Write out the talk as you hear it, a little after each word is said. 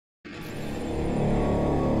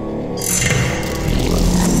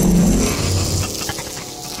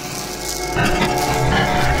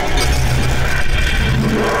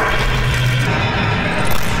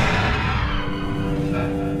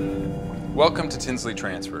Welcome to Tinsley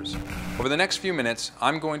Transfers. Over the next few minutes,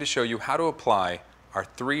 I'm going to show you how to apply our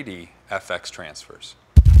 3D FX transfers.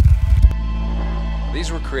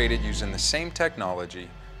 These were created using the same technology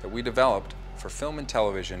that we developed for film and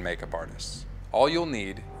television makeup artists. All you'll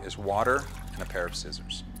need is water and a pair of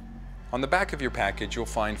scissors. On the back of your package, you'll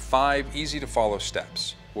find 5 easy-to-follow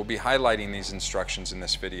steps. We'll be highlighting these instructions in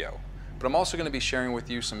this video, but I'm also going to be sharing with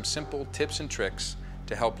you some simple tips and tricks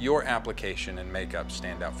to help your application and makeup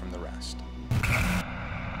stand out from the rest.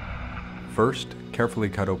 First, carefully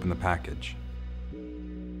cut open the package.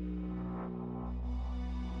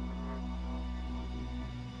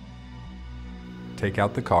 Take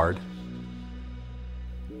out the card.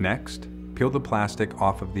 Next, peel the plastic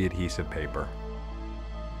off of the adhesive paper.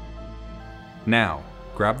 Now,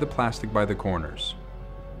 grab the plastic by the corners.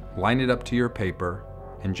 Line it up to your paper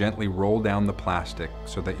and gently roll down the plastic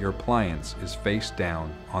so that your appliance is face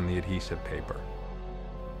down on the adhesive paper.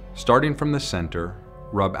 Starting from the center,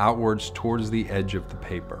 rub outwards towards the edge of the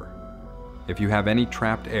paper. If you have any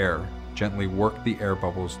trapped air, gently work the air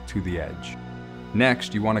bubbles to the edge.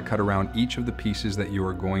 Next, you want to cut around each of the pieces that you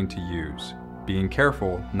are going to use, being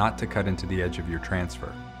careful not to cut into the edge of your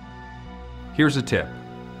transfer. Here's a tip.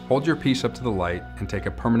 Hold your piece up to the light and take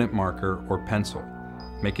a permanent marker or pencil,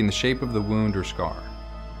 making the shape of the wound or scar.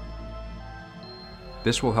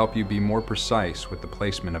 This will help you be more precise with the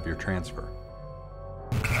placement of your transfer.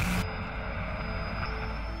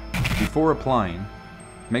 Before applying,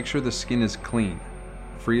 make sure the skin is clean,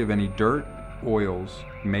 free of any dirt, oils,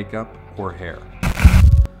 makeup, or hair.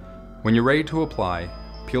 When you're ready to apply,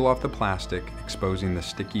 peel off the plastic, exposing the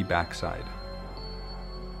sticky backside.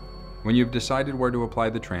 When you've decided where to apply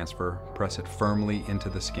the transfer, press it firmly into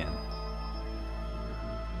the skin.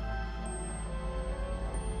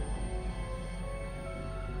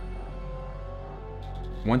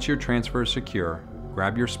 Once your transfer is secure,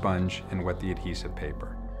 grab your sponge and wet the adhesive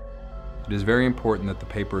paper. It is very important that the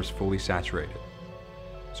paper is fully saturated,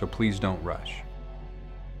 so please don't rush.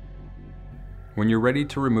 When you're ready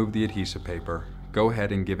to remove the adhesive paper, go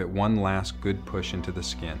ahead and give it one last good push into the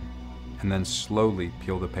skin, and then slowly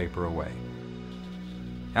peel the paper away.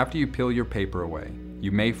 After you peel your paper away,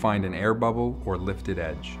 you may find an air bubble or lifted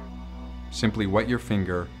edge. Simply wet your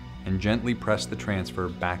finger and gently press the transfer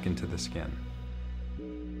back into the skin.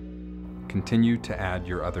 Continue to add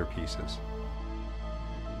your other pieces.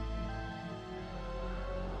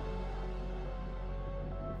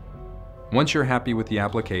 Once you're happy with the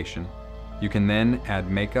application, you can then add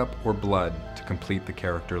makeup or blood to complete the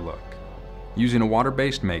character look. Using a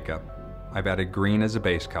water-based makeup, I've added green as a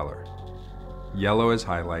base color, yellow as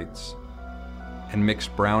highlights, and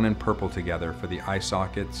mixed brown and purple together for the eye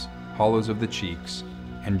sockets, hollows of the cheeks,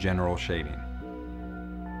 and general shading.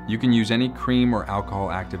 You can use any cream or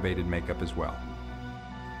alcohol-activated makeup as well.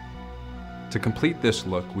 To complete this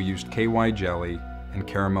look, we used KY jelly and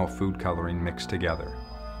caramel food coloring mixed together.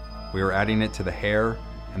 We are adding it to the hair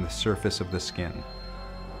and the surface of the skin.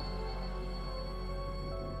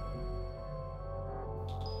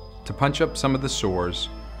 To punch up some of the sores,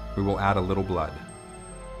 we will add a little blood.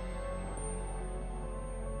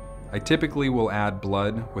 I typically will add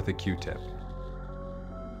blood with a Q-tip.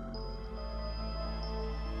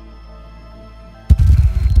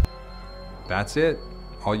 That's it.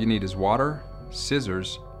 All you need is water,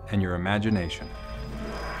 scissors, and your imagination.